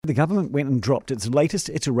the government went and dropped its latest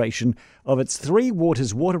iteration of its Three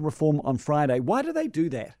Waters water reform on Friday. Why do they do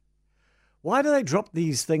that? Why do they drop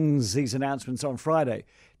these announcements on Friday?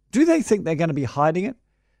 Do they think they're going to be hiding it?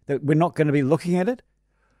 That we're not going to be looking at it?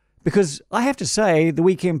 Because I have to say, the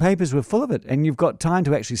weekend papers were full of it, and you've got time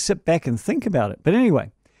to actually sit back and think about it. But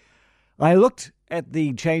anyway, I looked at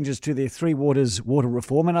the changes to their Three Waters water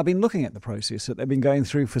reform, and I've been looking at the process that they've been going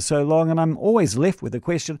through for so long, and I'm always left with the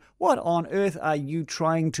question, what on earth are you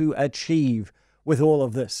trying to achieve with all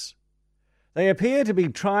of this? They appear to be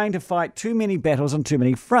trying to fight too many battles on too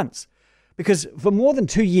many fronts, because for more than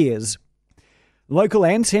 2 years, local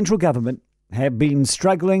and central government have been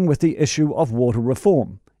struggling with the issue of water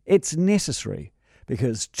reform. It's necessary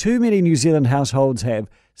because too many New Zealand households have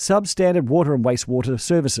substandard water and wastewater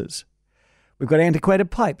services. We've got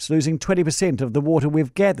antiquated pipes losing 20% of the water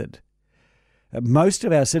we've gathered. Most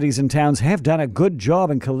of our cities and towns have done a good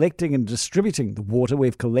job in collecting and distributing the water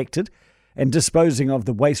we've collected and disposing of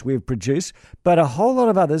the waste we've produced, but a whole lot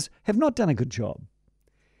of others have not done a good job.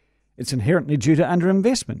 It's inherently due to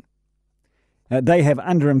underinvestment. They have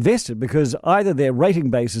underinvested because either their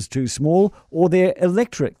rating base is too small or their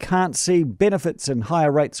electorate can't see benefits in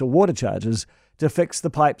higher rates of water charges to fix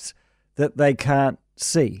the pipes that they can't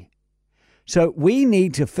see. So we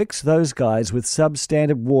need to fix those guys with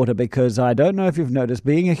substandard water because I don't know if you've noticed,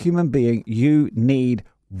 being a human being, you need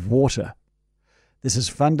water. This is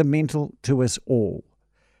fundamental to us all.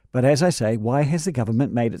 But as I say, why has the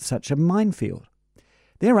government made it such a minefield?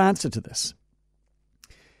 Their answer to this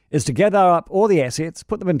is to gather up all the assets,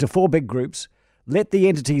 put them into 4 big groups, let the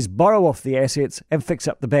entities borrow off the assets and fix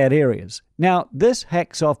up the bad areas. Now, this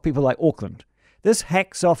hacks off people like Auckland. This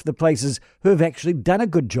hacks off the places who have actually done a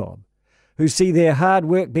good job, who see their hard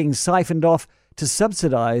work being siphoned off to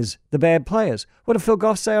subsidise the bad players. What did Phil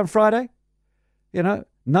Goff say on Friday?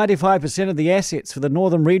 95% of the assets for the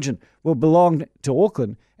northern region will belong to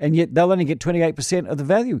Auckland, and yet they'll only get 28% of the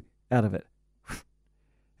value out of it.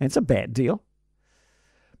 It's a bad deal.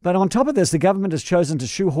 But on top of this, the government has chosen to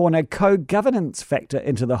shoehorn a co-governance factor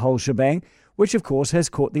into the whole shebang, which of course has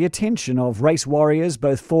caught the attention of race warriors,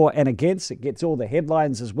 both for and against. It gets all the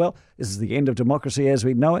headlines as well. This is the end of democracy as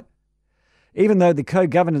we know it. Even though the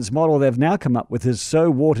co-governance model they've now come up with is so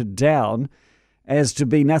watered down as to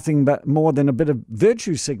be nothing but more than a bit of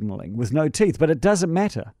virtue signalling with no teeth. But it doesn't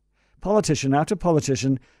matter. Politician after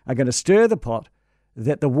politician are going to stir the pot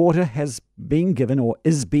that the water has been given or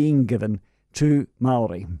is being given to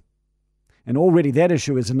Māori. And already that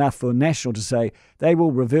issue is enough for National to say they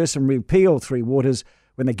will reverse and repeal Three Waters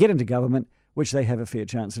when they get into government, which they have a fair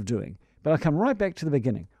chance of doing. But I'll come right back to the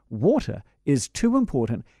beginning. Water is too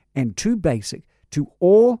important and too basic to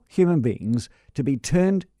all human beings to be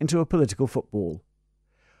turned into a political football.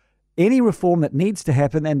 Any reform that needs to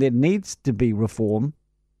happen, and there needs to be reform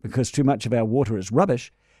because too much of our water is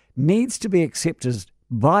rubbish, needs to be accepted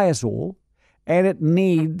by us all, and it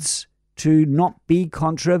needs to not be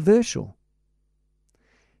controversial.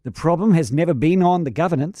 The problem has never been on the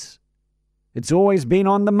governance. It's always been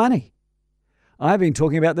on the money. I've been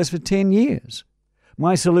talking about this for 10 years.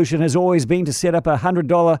 My solution has always been to set up a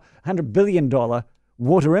 $100 billion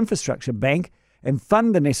water infrastructure bank and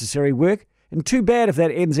fund the necessary work, and too bad if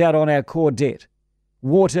that ends out on our core debt.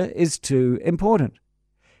 Water is too important.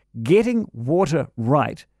 Getting water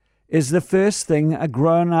right is the first thing a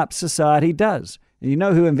grown-up society does. And you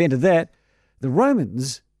know who invented that? The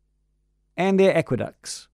Romans and their aqueducts.